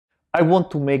I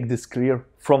want to make this clear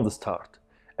from the start.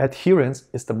 Adherence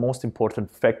is the most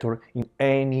important factor in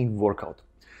any workout.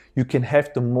 You can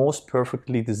have the most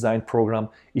perfectly designed program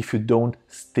if you don't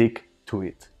stick to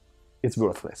it. It's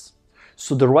worthless.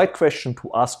 So the right question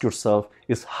to ask yourself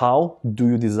is, how do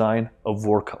you design a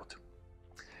workout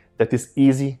that is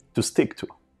easy to stick to?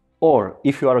 Or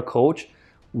if you are a coach,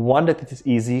 one that it is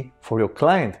easy for your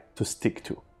client to stick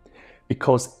to.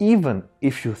 Because even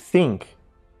if you think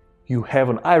you have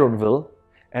an iron will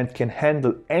and can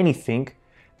handle anything,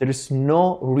 there is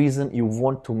no reason you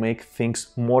want to make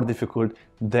things more difficult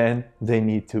than they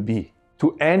need to be.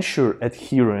 To ensure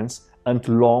adherence and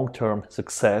long-term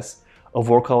success, a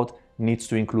workout needs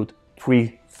to include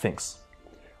three things: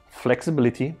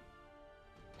 flexibility,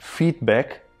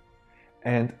 feedback,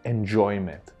 and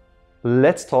enjoyment.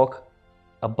 Let's talk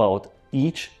about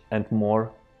each and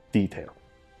more detail.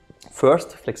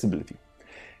 First, flexibility.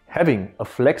 Having a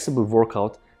flexible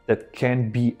workout that can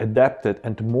be adapted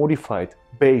and modified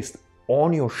based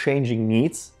on your changing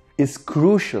needs is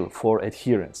crucial for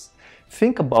adherence.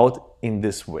 Think about it in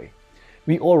this way.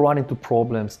 We all run into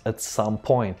problems at some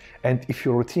point, and if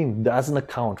your routine doesn't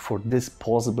account for these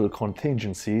possible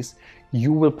contingencies,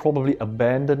 you will probably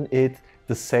abandon it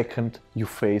the second you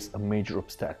face a major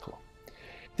obstacle.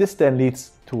 This then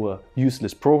leads to a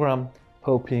useless program,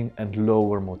 hoping, and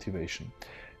lower motivation.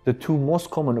 The two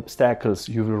most common obstacles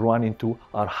you will run into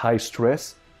are high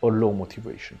stress or low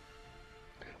motivation.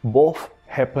 Both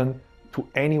happen to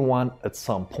anyone at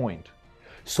some point,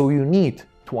 so you need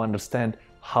to understand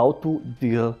how to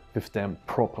deal with them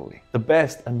properly. The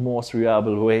best and most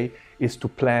reliable way is to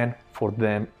plan for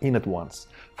them in advance.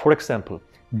 For example,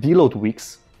 deload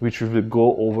weeks, which we will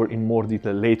go over in more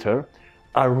detail later,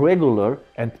 are regular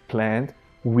and planned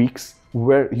weeks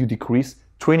where you decrease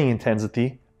training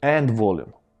intensity and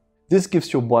volume. This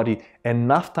gives your body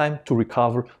enough time to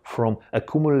recover from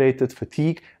accumulated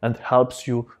fatigue and helps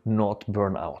you not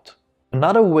burn out.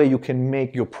 Another way you can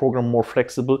make your program more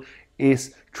flexible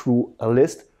is through a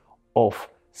list of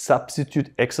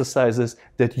substitute exercises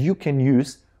that you can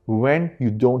use when you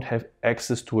don't have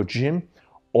access to a gym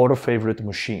or a favorite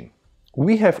machine.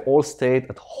 We have all stayed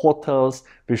at hotels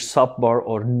with subpar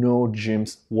or no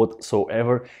gyms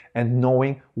whatsoever, and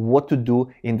knowing what to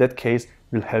do in that case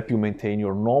will help you maintain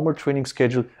your normal training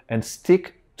schedule and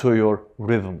stick to your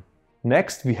rhythm.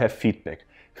 Next, we have feedback.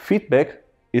 Feedback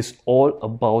is all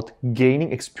about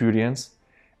gaining experience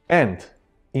and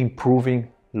improving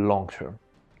long term.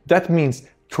 That means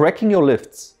tracking your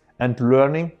lifts and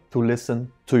learning to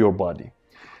listen to your body.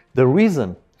 The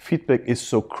reason feedback is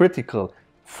so critical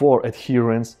for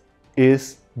adherence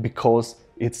is because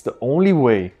it's the only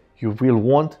way you will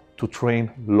want to train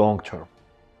long term.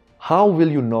 How will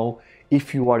you know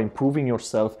if you are improving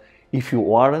yourself if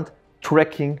you aren't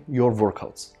tracking your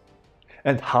workouts?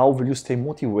 And how will you stay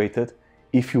motivated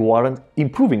if you aren't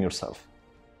improving yourself?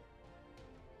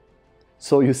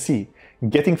 So you see,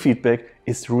 getting feedback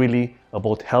is really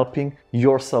about helping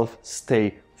yourself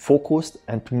stay focused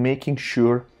and making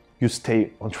sure you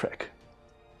stay on track.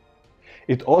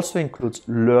 It also includes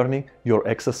learning your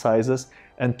exercises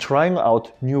and trying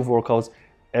out new workouts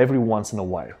every once in a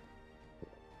while.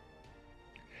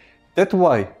 That's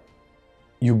why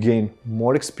you gain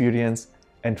more experience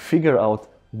and figure out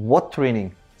what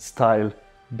training style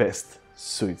best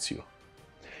suits you.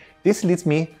 This leads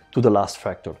me to the last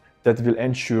factor that will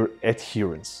ensure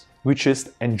adherence, which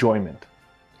is enjoyment.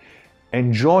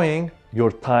 Enjoying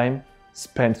your time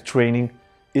spent training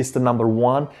is the number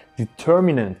one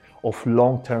determinant of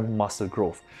long-term muscle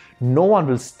growth. No one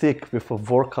will stick with a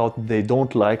workout they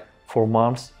don't like for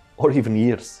months or even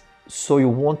years. So you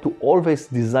want to always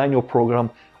design your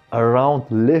program around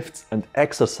lifts and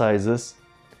exercises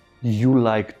you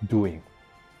like doing.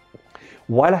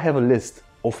 While I have a list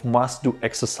of must-do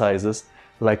exercises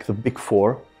like the big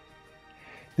four,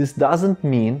 this doesn't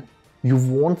mean you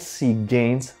won't see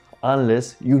gains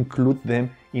unless you include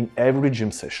them in every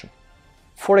gym session.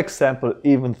 For example,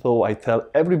 even though I tell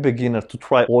every beginner to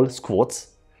try all squats,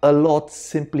 a lot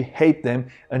simply hate them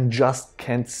and just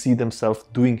can't see themselves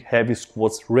doing heavy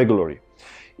squats regularly.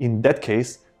 In that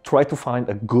case, try to find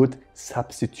a good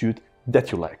substitute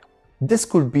that you like. This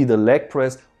could be the leg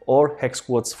press or hack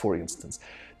squats, for instance.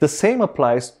 The same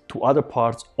applies to other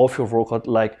parts of your workout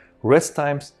like rest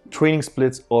times, training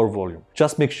splits, or volume.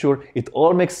 Just make sure it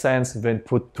all makes sense when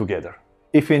put together.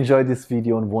 If you enjoyed this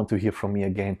video and want to hear from me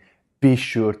again, be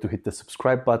sure to hit the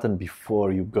subscribe button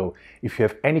before you go. If you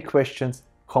have any questions,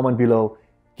 comment below,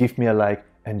 give me a like,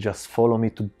 and just follow me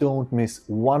to don't miss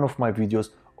one of my videos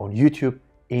on YouTube,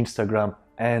 Instagram,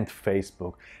 and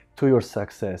Facebook. To your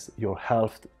success, your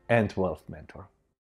health and wealth mentor.